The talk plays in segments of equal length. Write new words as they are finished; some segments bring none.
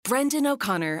Brendan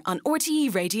O'Connor on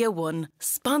RTE Radio 1,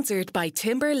 sponsored by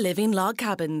Timber Living Log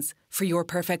Cabins. For your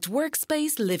perfect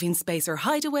workspace, living space or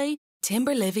hideaway,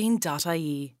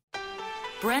 timberliving.ie.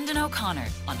 Brendan O'Connor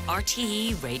on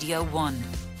RTE Radio 1.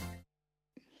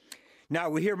 Now,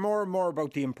 we hear more and more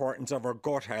about the importance of our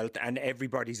gut health, and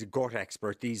everybody's a gut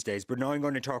expert these days. But now I'm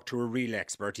going to talk to a real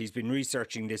expert. He's been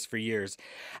researching this for years,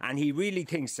 and he really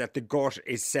thinks that the gut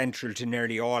is central to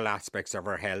nearly all aspects of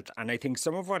our health. And I think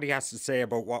some of what he has to say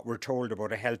about what we're told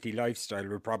about a healthy lifestyle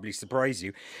will probably surprise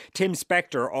you. Tim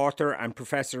Spector, author and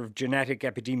Professor of Genetic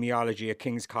Epidemiology at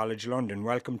King's College London.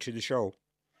 Welcome to the show.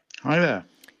 Hi there.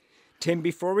 Tim,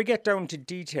 before we get down to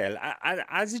detail,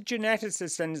 as a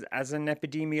geneticist and as an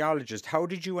epidemiologist, how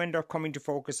did you end up coming to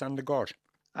focus on the gut?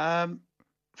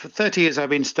 For 30 years, I've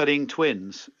been studying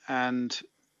twins, and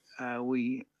I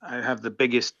have the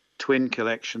biggest twin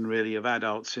collection, really, of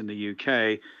adults in the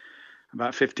UK,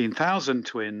 about 15,000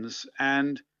 twins.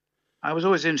 And I was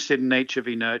always interested in nature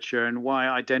v nurture and why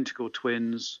identical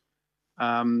twins,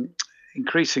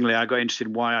 increasingly, I got interested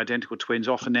in why identical twins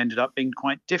often ended up being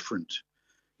quite different.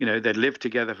 You know, they'd lived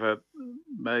together for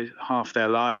half their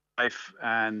life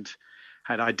and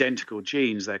had identical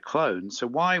genes, they're clones. So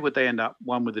why would they end up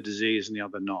one with a disease and the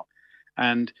other not?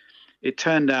 And it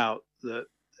turned out that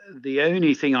the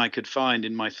only thing I could find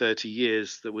in my 30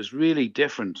 years that was really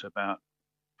different about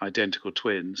identical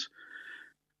twins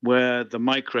were the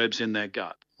microbes in their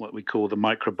gut, what we call the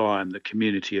microbiome, the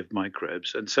community of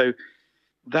microbes. And so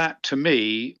that, to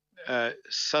me,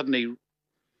 suddenly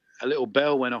a little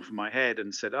bell went off in my head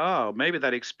and said, oh, maybe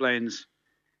that explains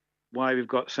why we've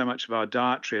got so much of our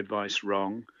dietary advice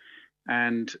wrong,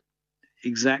 and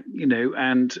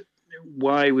and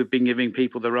why we've been giving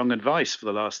people the wrong advice for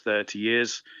the last 30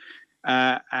 years,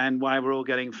 and why we're all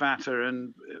getting fatter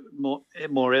and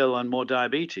more ill and more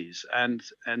diabetes. And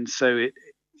so it,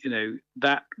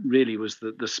 that really was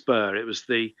the spur. It was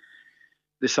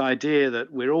this idea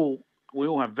that we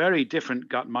all have very different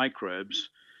gut microbes,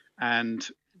 and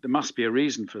there must be a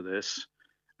reason for this.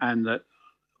 And that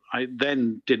I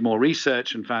then did more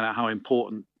research and found out how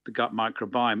important the gut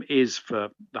microbiome is for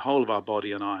the whole of our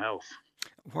body and our health.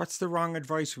 What's the wrong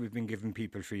advice we've been giving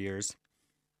people for years?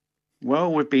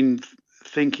 Well, we've been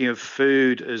thinking of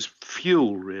food as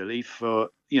fuel, really, for,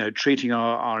 treating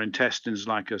our intestines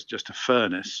like as just a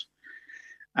furnace.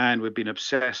 And we've been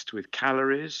obsessed with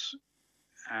calories,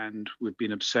 and we've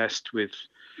been obsessed with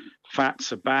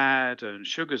fats are bad and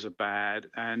sugars are bad,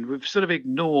 and we've sort of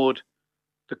ignored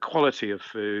the quality of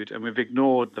food, and we've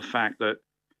ignored the fact that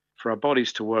for our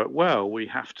bodies to work well, we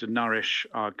have to nourish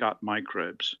our gut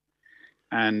microbes.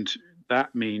 And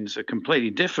that means a completely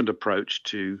different approach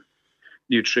to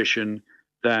nutrition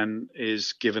than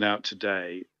is given out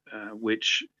today,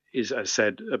 which is, as I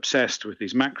said, obsessed with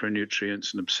these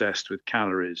macronutrients and obsessed with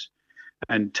calories,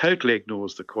 and totally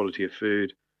ignores the quality of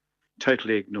food,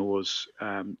 totally ignores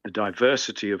the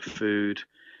diversity of food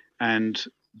and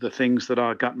the things that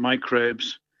our gut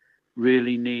microbes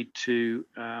really need to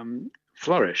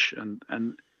flourish.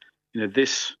 And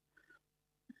this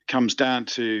comes down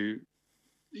to,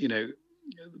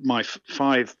 my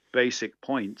 5 basic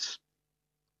points,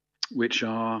 which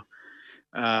are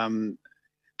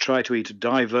try to eat a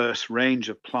diverse range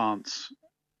of plants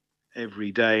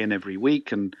every day and every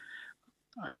week. And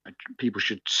people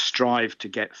should strive to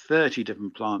get 30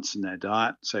 different plants in their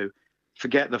diet. So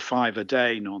forget the 5 a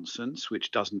day nonsense,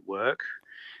 which doesn't work.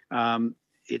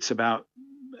 It's about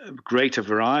a greater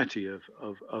variety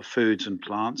of foods and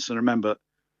plants. And remember,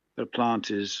 the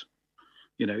plant is,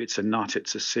 it's a nut,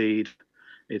 it's a seed,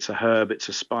 it's a herb, it's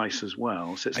a spice as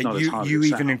well. So it's not as hard as it sounds. You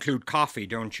even include coffee,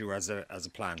 don't you, as a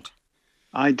plant?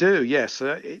 I do, yes.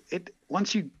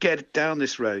 Once you get down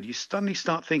this road, you suddenly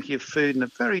start thinking of food in a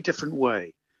very different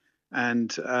way.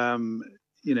 And, and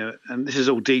this is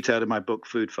all detailed in my book,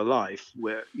 Food for Life,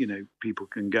 where, people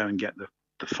can go and get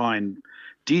the fine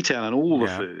detail on all the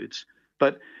foods.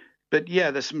 But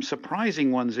yeah, there's some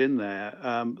surprising ones in there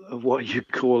of what you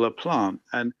call a plant.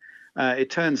 And it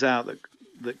turns out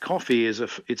that coffee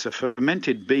it's a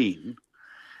fermented bean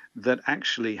that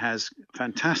actually has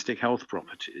fantastic health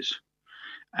properties,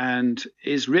 and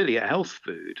is really a health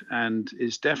food, and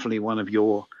is definitely one of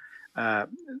your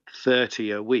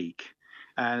 30 a week,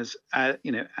 and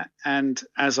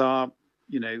as are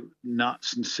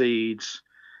nuts and seeds,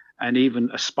 and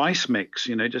even a spice mix.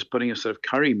 Just putting a sort of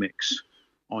curry mix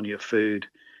on your food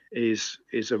is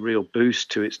a real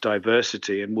boost to its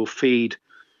diversity, and will feed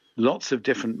lots of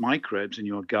different microbes in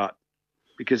your gut,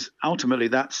 because ultimately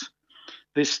that's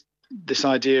this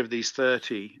idea of these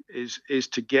 30 is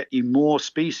to get you more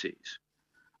species.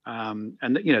 And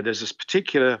there's this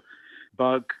particular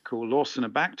bug called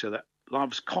Lawsonobacter that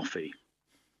loves coffee.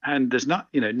 And there's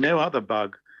no other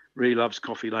bug really loves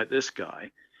coffee like this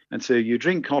guy. And so you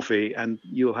drink coffee and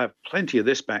you'll have plenty of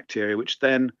this bacteria, which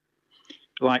then,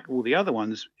 like all the other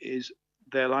ones,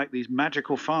 they're like these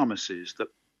magical pharmacies that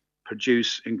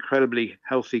produce incredibly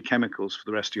healthy chemicals for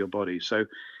the rest of your body. So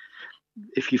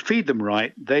if you feed them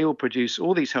right, they will produce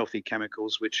all these healthy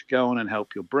chemicals which go on and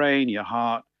help your brain, your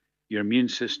heart, your immune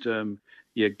system,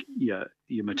 your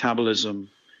metabolism,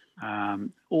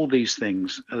 all these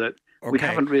things that we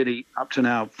haven't really up to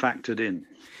now factored in.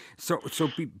 So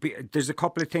there's a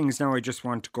couple of things now I just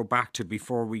want to go back to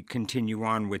before we continue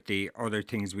on with the other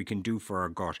things we can do for our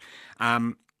gut.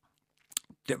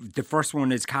 The first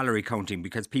one is calorie counting,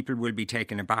 because people will be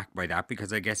taken aback by that,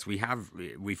 because I guess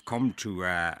we've come to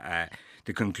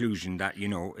the conclusion that,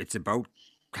 it's about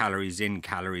calories in,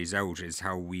 calories out is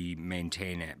how we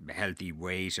maintain a healthy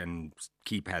weight and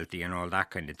keep healthy and all that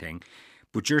kind of thing.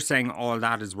 But you're saying all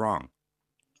that is wrong.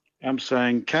 I'm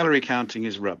saying calorie counting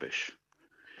is rubbish.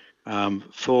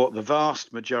 For the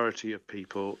vast majority of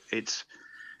people, it's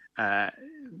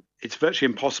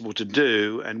virtually impossible to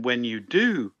do. And when you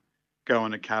do go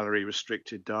on a calorie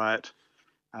restricted diet,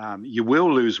 you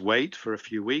will lose weight for a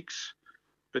few weeks,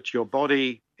 but your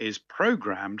body is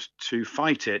programmed to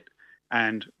fight it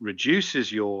and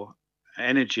reduces your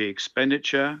energy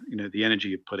expenditure, the energy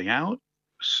you're putting out,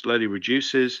 slowly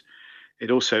reduces.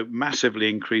 It also massively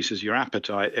increases your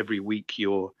appetite every week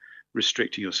you're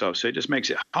restricting yourself. So it just makes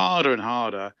it harder and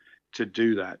harder to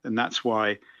do that. And that's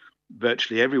why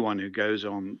virtually everyone who goes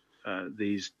on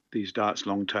these diets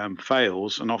long-term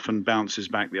fails and often bounces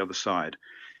back the other side.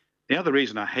 The other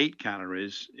reason I hate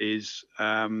calories is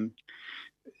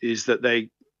that they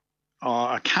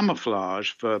are a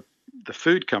camouflage for the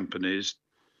food companies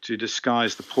to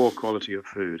disguise the poor quality of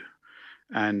food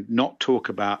and not talk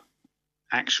about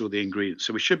the ingredients.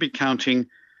 So we should be counting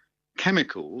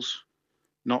chemicals,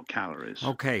 not calories.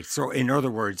 Okay, so in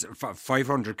other words,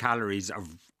 500 calories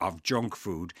of junk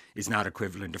food is not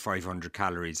equivalent to 500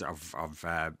 calories of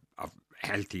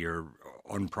healthier,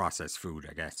 unprocessed food,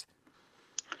 I guess.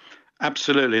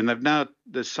 Absolutely. And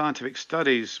there's scientific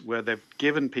studies where they've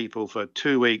given people for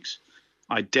 2 weeks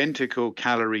identical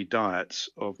calorie diets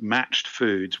of matched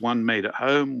foods, one made at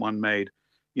home, one made,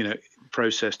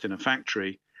 processed in a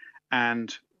factory.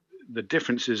 And the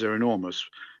differences are enormous.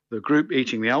 The group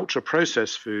eating the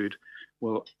ultra-processed food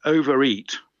will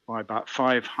overeat by about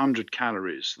 500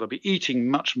 calories. They'll be eating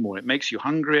much more. It makes you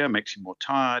hungrier, makes you more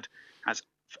tired, has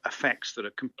effects that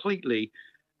are completely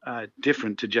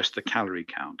different to just the calorie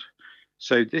count.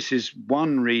 So this is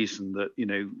one reason that,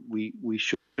 we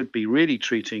should be really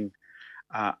treating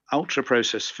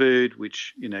ultra-processed food,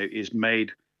 which, is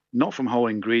made not from whole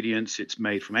ingredients. It's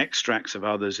made from extracts of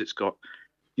others. It's got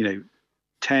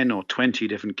 10 or 20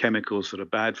 different chemicals that are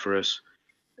bad for us.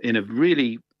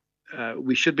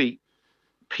 We should be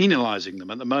penalizing them.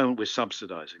 At the moment, we're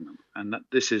subsidizing them, and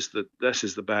this is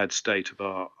the bad state of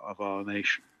our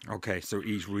nation. Okay, so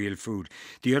eat real food.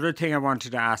 The other thing I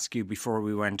wanted to ask you before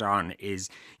we went on is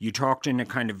you talked in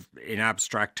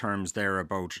abstract terms there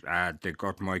about the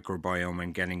gut microbiome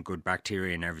and getting good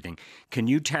bacteria and everything. Can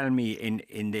you tell me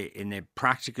in the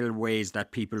practical ways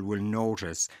that people will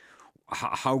notice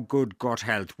how good gut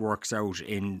health works out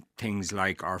in things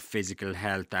like our physical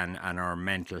health and our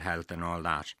mental health and all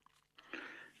that?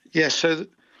 Yes, so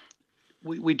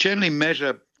we generally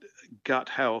measure gut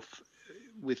health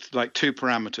with like two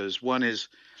parameters. One is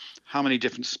how many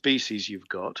different species you've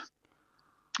got,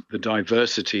 the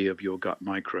diversity of your gut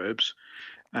microbes,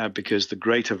 because the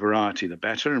greater variety, the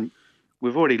better. And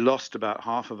we've already lost about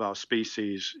half of our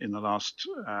species in the last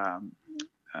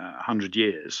 100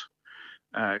 years.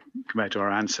 Compared to our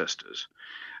ancestors.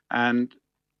 And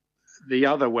the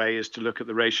other way is to look at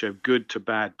the ratio of good to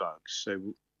bad bugs. So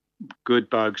good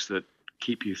bugs that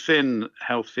keep you thin,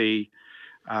 healthy,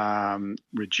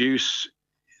 reduce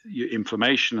your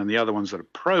inflammation, and the other ones that are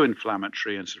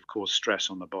pro-inflammatory and sort of cause stress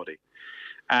on the body.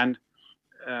 And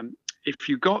if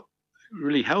you've got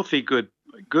really healthy,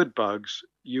 good bugs,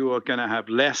 you are going to have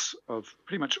less of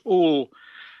pretty much all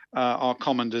our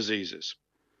common diseases.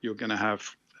 You're going to have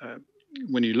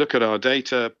when you look at our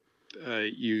data,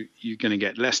 you're going to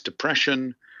get less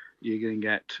depression, you're going to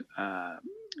get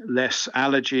less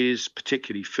allergies,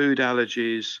 particularly food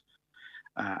allergies,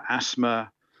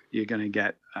 asthma, you're going to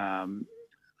get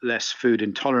less food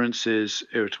intolerances,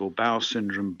 irritable bowel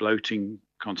syndrome, bloating,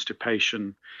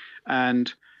 constipation,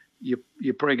 and you're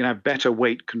probably going to have better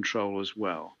weight control as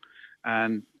well.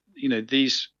 And,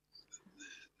 these,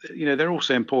 they're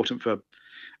also important for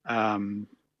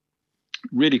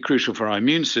really crucial for our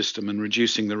immune system and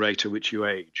reducing the rate at which you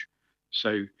age.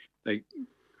 So they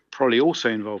probably also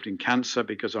involved in cancer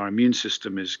because our immune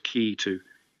system is key to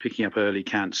picking up early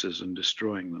cancers and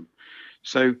destroying them.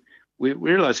 So we're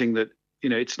realizing that,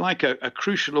 it's like a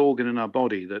crucial organ in our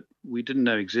body that we didn't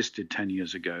know existed 10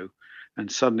 years ago,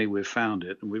 and suddenly we've found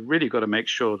it, and we've really got to make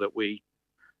sure that we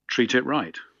treat it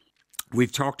right.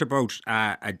 We've talked about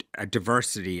a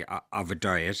diversity of a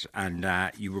diet, and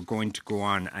you were going to go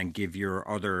on and give your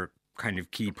other kind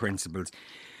of key principles.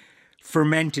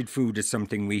 Fermented food is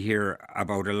something we hear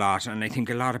about a lot, and I think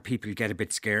a lot of people get a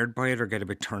bit scared by it or get a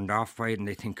bit turned off by it, and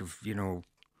they think of,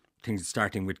 things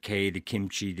starting with K, the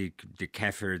kimchi, the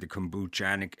kefir, the kombucha,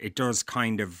 and it does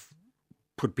kind of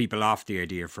put people off the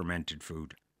idea of fermented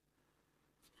food.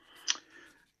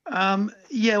 Well,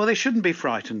 they shouldn't be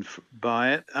frightened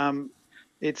by it.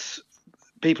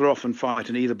 People are often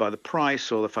frightened either by the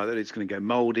price or the fact that it's going to go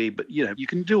moldy. But you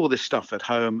can do all this stuff at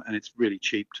home, and it's really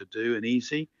cheap to do and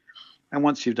easy. And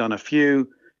once you've done a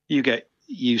few, you get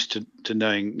used to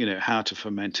knowing how to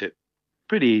ferment it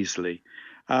pretty easily.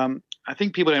 I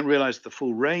think people don't realize the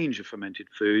full range of fermented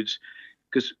foods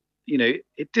because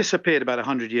it disappeared about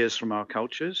 100 years from our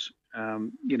cultures.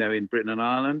 In Britain and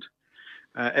Ireland.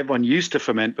 Everyone used to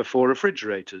ferment before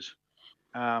refrigerators.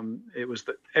 It was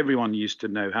that everyone used to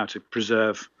know how to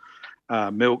preserve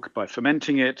milk by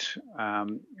fermenting it,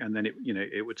 and then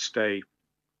it would stay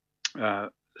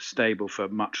stable for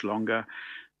much longer.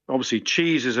 Obviously,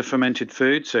 cheese is a fermented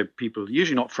food, so people are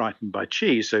usually not frightened by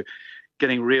cheese. So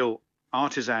getting real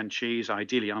artisan cheese,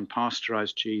 ideally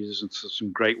unpasteurized cheeses, and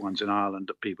some great ones in Ireland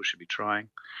that people should be trying.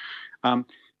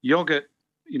 Yogurt,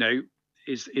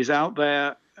 is out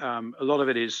there. A lot of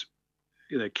it is,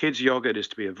 kids' yogurt is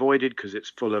to be avoided because it's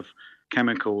full of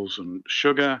chemicals and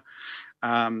sugar.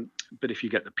 But if you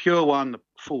get the pure one, the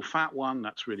full fat one,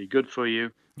 that's really good for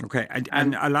you. Okay.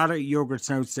 And a lot of yogurts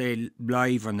now say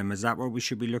live on them. Is that what we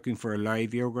should be looking for, a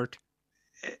live yogurt?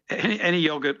 Any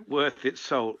yogurt worth its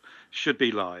salt should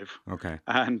be live. Okay.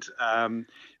 And,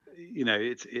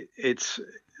 it's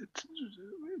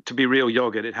to be real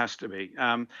yogurt, it has to be.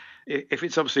 If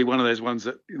it's obviously one of those ones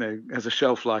that has a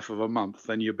shelf life of a month,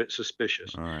 then you're a bit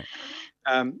suspicious. All right.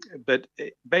 But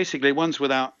basically, ones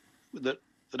that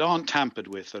aren't tampered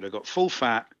with, that have got full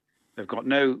fat, they've got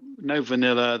no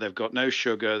vanilla, they've got no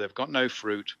sugar, they've got no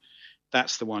fruit.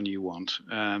 That's the one you want,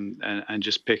 and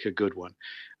just pick a good one.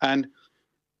 And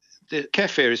the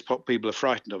kefir is what people are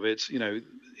frightened of. It's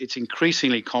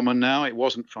increasingly common now. It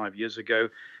wasn't 5 years ago.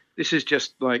 This is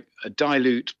just like a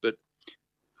dilute, but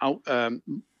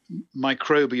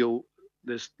microbial.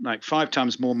 There's like 5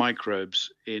 times more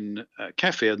microbes in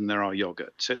kefir than there are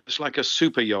yogurt. So it's like a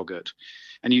super yogurt,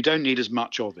 and you don't need as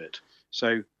much of it.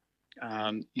 So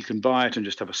you can buy it and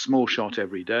just have a small shot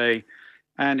every day.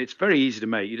 And it's very easy to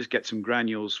make. You just get some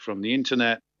granules from the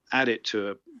internet, add it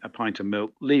to a pint of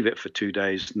milk, leave it for 2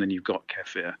 days, and then you've got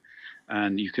kefir.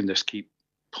 And you can just keep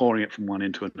pouring it from one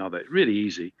into another. It's really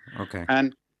easy. Okay.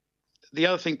 And the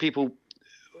other thing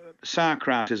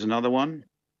sauerkraut is another one.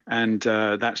 And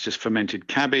that's just fermented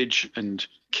cabbage. And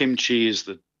kimchi is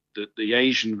the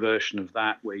Asian version of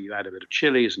that, where you add a bit of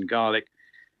chilies and garlic.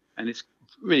 And it's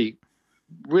really,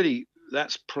 really,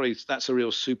 that's a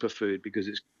real superfood because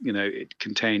it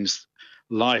contains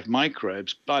live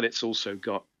microbes, but it's also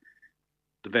got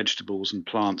the vegetables and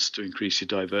plants to increase your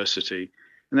diversity.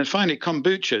 And then finally,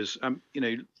 kombuchas.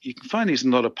 You can find these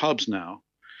in a lot of pubs now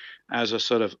as a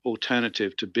sort of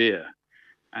alternative to beer.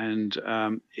 And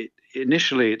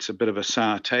initially, it's a bit of a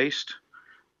sour taste,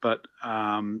 but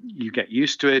you get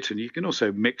used to it, and you can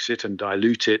also mix it and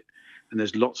dilute it. And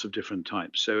there's lots of different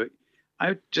types. So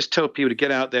I just tell people to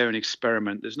get out there and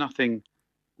experiment. There's nothing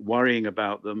worrying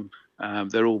about them.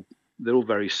 They're all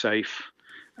very safe,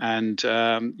 and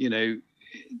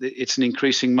it's an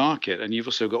increasing market. And you've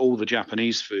also got all the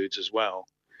Japanese foods as well.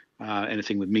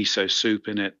 Anything with miso soup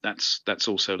in it, that's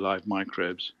also live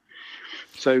microbes.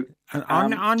 So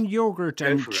on yogurt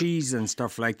and cheese and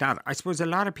stuff like that, I suppose a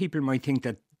lot of people might think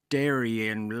that dairy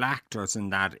and lactose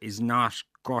and that is not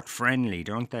gut friendly,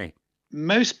 don't they?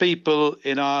 Most people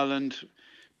in Ireland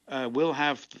will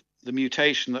have the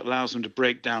mutation that allows them to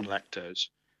break down lactose.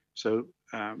 So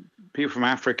people from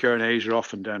Africa and Asia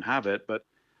often don't have it, but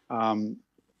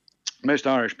most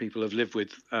Irish people have lived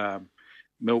with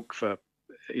milk for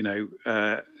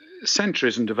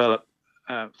centuries and developed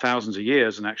thousands of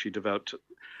years and actually developed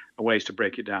ways to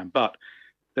break it down. But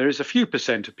there is a few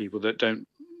percent of people that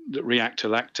react to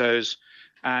lactose,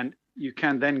 and you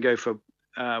can then go for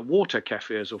water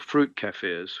kefirs or fruit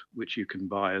kefirs, which you can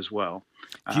buy as well.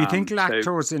 Do you think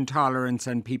lactose intolerance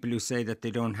and people who say that they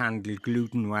don't handle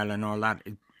gluten well and all that,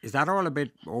 is that all a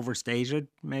bit overstated,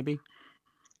 maybe?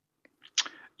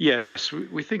 Yes,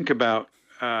 we think about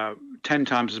 10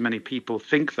 times as many people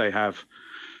think they have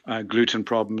gluten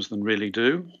problems than really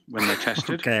do when they're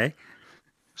tested. Okay.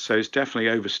 So it's definitely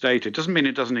overstated. Doesn't mean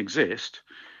it doesn't exist,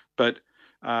 but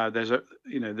there's a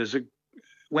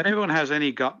when everyone has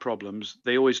any gut problems,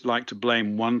 they always like to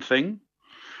blame one thing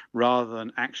rather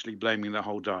than actually blaming the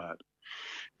whole diet.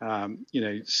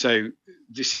 So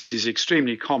this is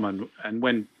extremely common. And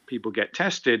when people get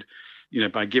tested,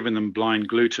 by giving them blind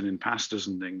gluten in pastas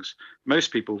and things,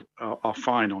 most people are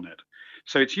fine on it.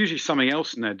 So it's usually something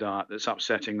else in their diet that's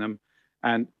upsetting them.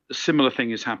 And a similar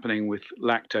thing is happening with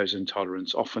lactose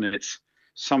intolerance. Often it's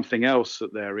something else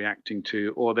that they're reacting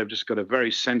to, or they've just got a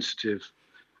very sensitive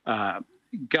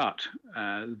gut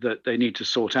that they need to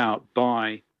sort out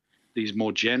by these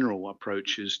more general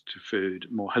approaches to food,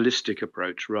 more holistic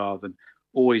approach, rather than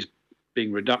always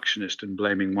being reductionist and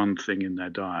blaming one thing in their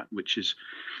diet, which is,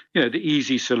 the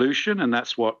easy solution. And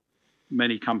that's what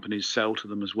many companies sell to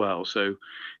them as well. So,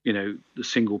 the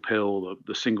single pill,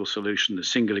 the single solution, the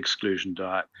single exclusion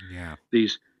diet. Yeah.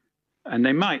 And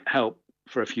they might help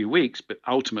for a few weeks, but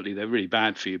ultimately they're really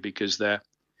bad for you because they're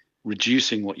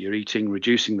reducing what you're eating,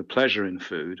 reducing the pleasure in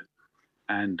food,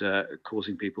 and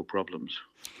causing people problems.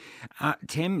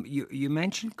 Tim, you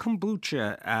mentioned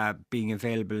kombucha being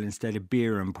available instead of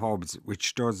beer in pubs,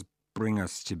 which does bring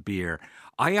us to beer.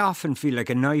 I often feel like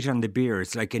a night on the beer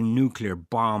is like a nuclear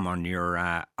bomb on your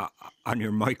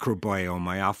microbiome.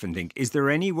 I often think, is there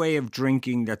any way of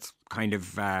drinking that's kind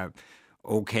of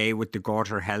okay with the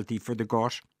gut or healthy for the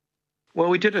gut? Well,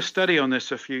 we did a study on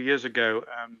this a few years ago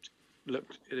and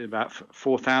looked at about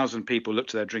 4,000 people,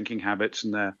 looked at their drinking habits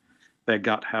and their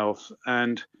gut health.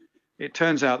 And it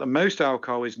turns out that most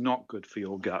alcohol is not good for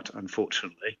your gut,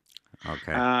 unfortunately.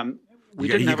 Okay.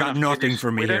 You got nothing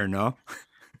for me here, no?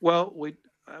 Well,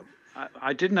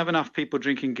 I didn't have enough people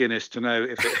drinking Guinness to know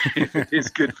if it is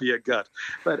good for your gut.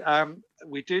 But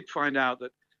we did find out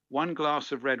that one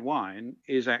glass of red wine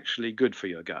is actually good for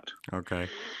your gut. Okay.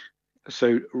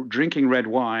 So drinking red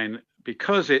wine,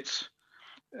 because it's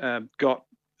got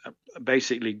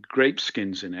basically grape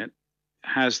skins in it,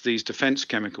 has these defense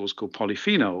chemicals called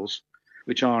polyphenols,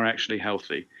 which are actually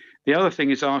healthy. The other thing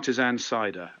is artisan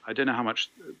cider. I don't know how much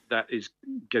that is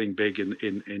getting big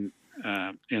in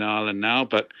Ireland now,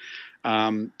 but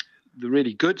the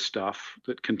really good stuff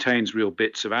that contains real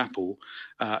bits of apple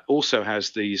also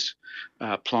has these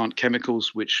plant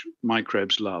chemicals which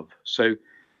microbes love. So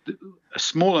a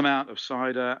small amount of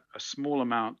cider, a small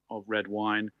amount of red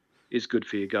wine is good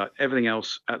for your gut. Everything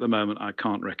else at the moment I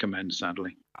can't recommend,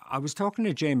 sadly. I was talking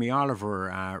to Jamie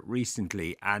Oliver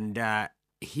recently, and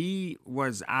he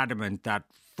was adamant that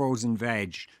frozen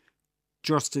veg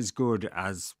just as good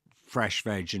as fresh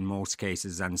veg in most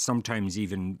cases, and sometimes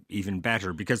even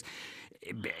better, because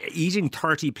eating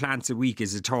 30 plants a week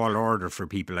is a tall order for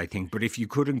people, I think. But if you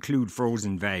could include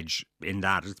frozen veg in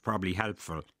that, it's probably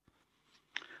helpful.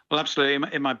 Well, absolutely.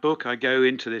 In my book, I go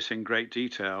into this in great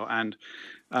detail, and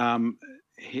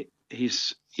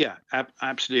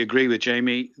absolutely agree with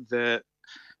Jamie.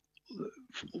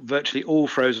 Virtually all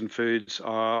frozen foods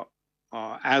are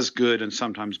as good and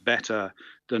sometimes better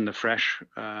than the fresh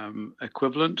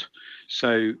equivalent.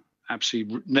 So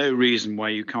absolutely no reason why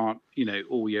you can't,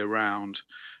 all year round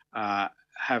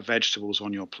have vegetables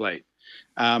on your plate.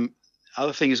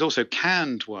 Other thing is also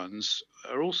canned ones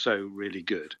are also really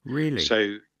good. Really?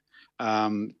 So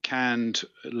canned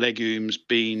legumes,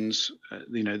 beans,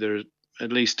 there are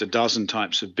at least a dozen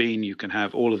types of bean you can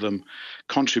have. All of them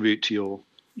contribute to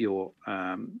your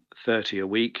 30 a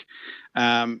week.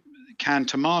 Canned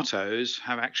tomatoes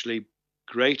have actually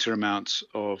greater amounts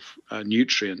of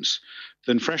nutrients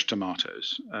than fresh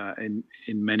tomatoes in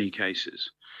many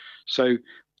cases. So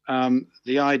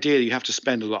the idea that you have to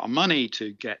spend a lot of money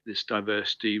to get this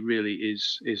diversity really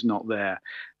is not there.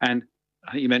 And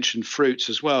I think you mentioned fruits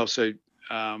as well. So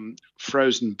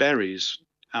frozen berries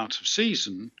out of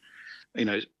season,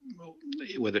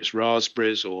 whether it's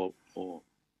raspberries or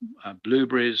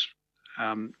blueberries,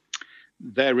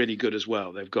 they're really good as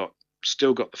well. They've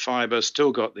still got the fiber,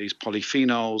 still got these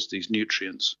polyphenols, these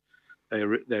nutrients. They're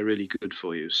really good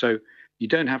for you. So you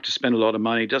don't have to spend a lot of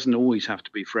money. It doesn't always have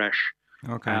to be fresh.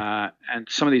 Okay. And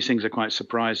some of these things are quite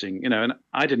surprising, and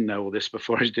I didn't know all this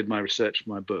before I did my research for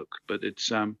my book, but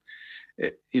it's,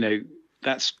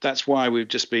 that's why we've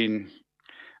just been,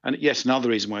 and yes, another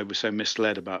reason why we're so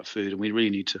misled about food, and we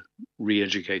really need to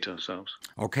re-educate ourselves.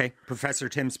 Okay. Professor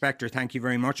Tim Spector, thank you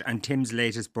very much. And Tim's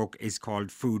latest book is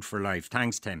called Food for Life.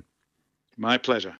 Thanks, Tim. My pleasure.